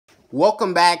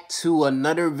Welcome back to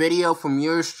another video from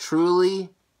yours truly,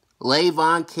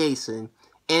 Layvon Kaysen.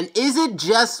 And is it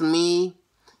just me?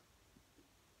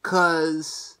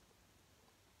 Cause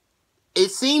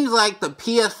it seems like the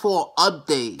PS4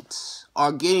 updates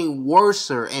are getting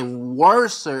worser and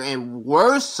worser and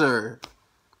worser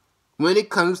when it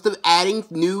comes to adding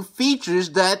new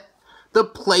features that the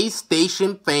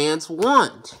PlayStation fans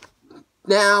want.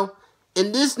 Now,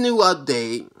 in this new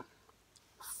update,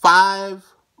 5.50,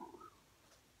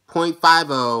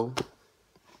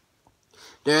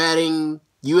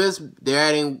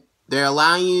 they're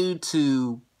allowing you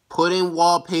to put in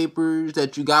wallpapers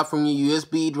that you got from your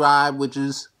USB drive, which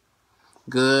is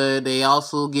good. They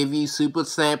also give you super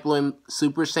sampling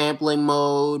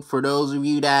mode for those of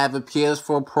you that have a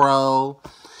PS4 Pro.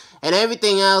 And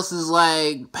everything else is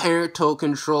like parental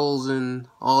controls and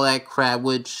all that crap,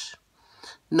 which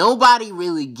nobody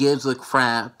really gives a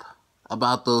crap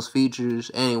about those features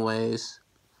anyways.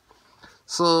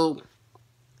 So,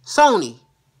 Sony,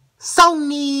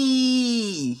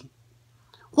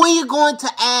 when are you going to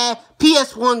add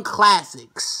PS1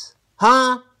 classics?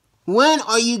 Huh? When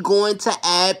are you going to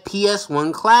add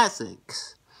PS1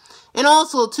 classics? And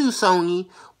also too, Sony,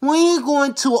 when are you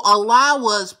going to allow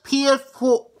us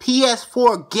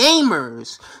PS4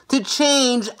 gamers to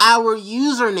change our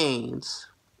usernames?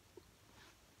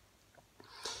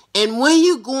 And when are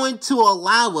you going to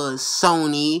allow us,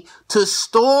 Sony, to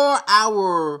store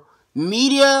our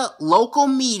local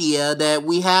media that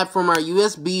we have from our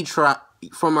USB drives,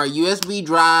 from our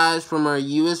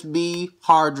USB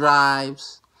hard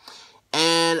drives,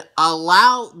 and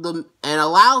allows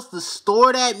to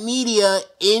store that media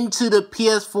into the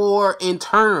PS4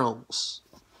 internals,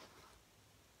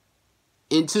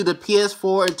 into the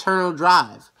PS4 internal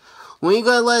drive? When you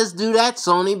gonna let us do that,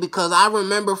 Sony? Because I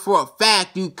remember for a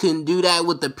fact you can do that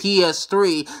with the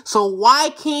PS3. So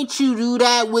why can't you do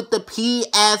that with the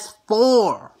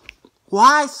PS4?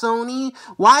 Why, Sony?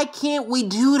 Why can't we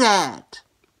do that?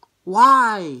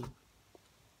 Why?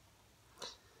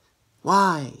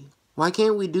 Why? Why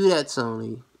can't we do that,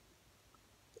 Sony?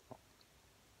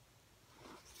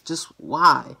 Just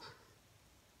why?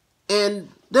 And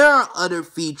there are other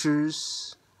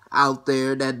features out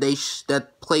there that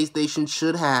that PlayStation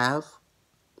should have,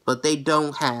 but they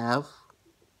don't have.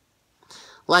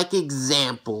 Like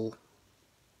example,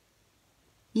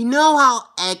 you know how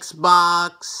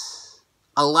Xbox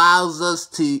allows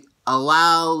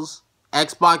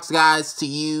Xbox guys to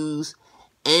use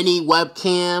any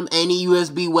webcam, any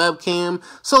USB webcam?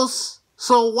 So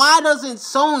why don't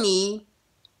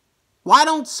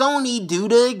Sony do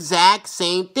the exact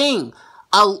same thing?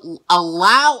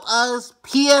 Allow us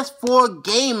PS4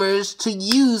 gamers to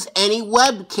use any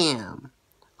webcam.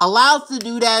 Allow us to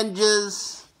do that, and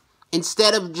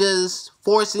instead of just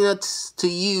forcing us to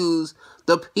use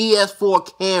the PS4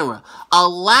 camera.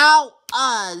 Allow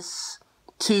us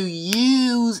to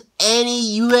use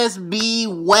any USB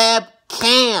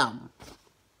webcam.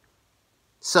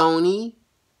 Sony,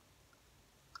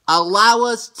 allow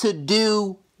us to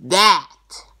do that.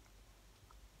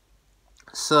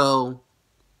 So,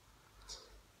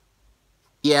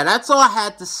 yeah, that's all I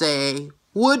had to say.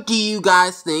 What do you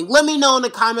guys think? Let me know in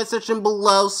the comment section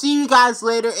below. See you guys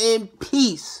later, and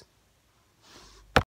peace.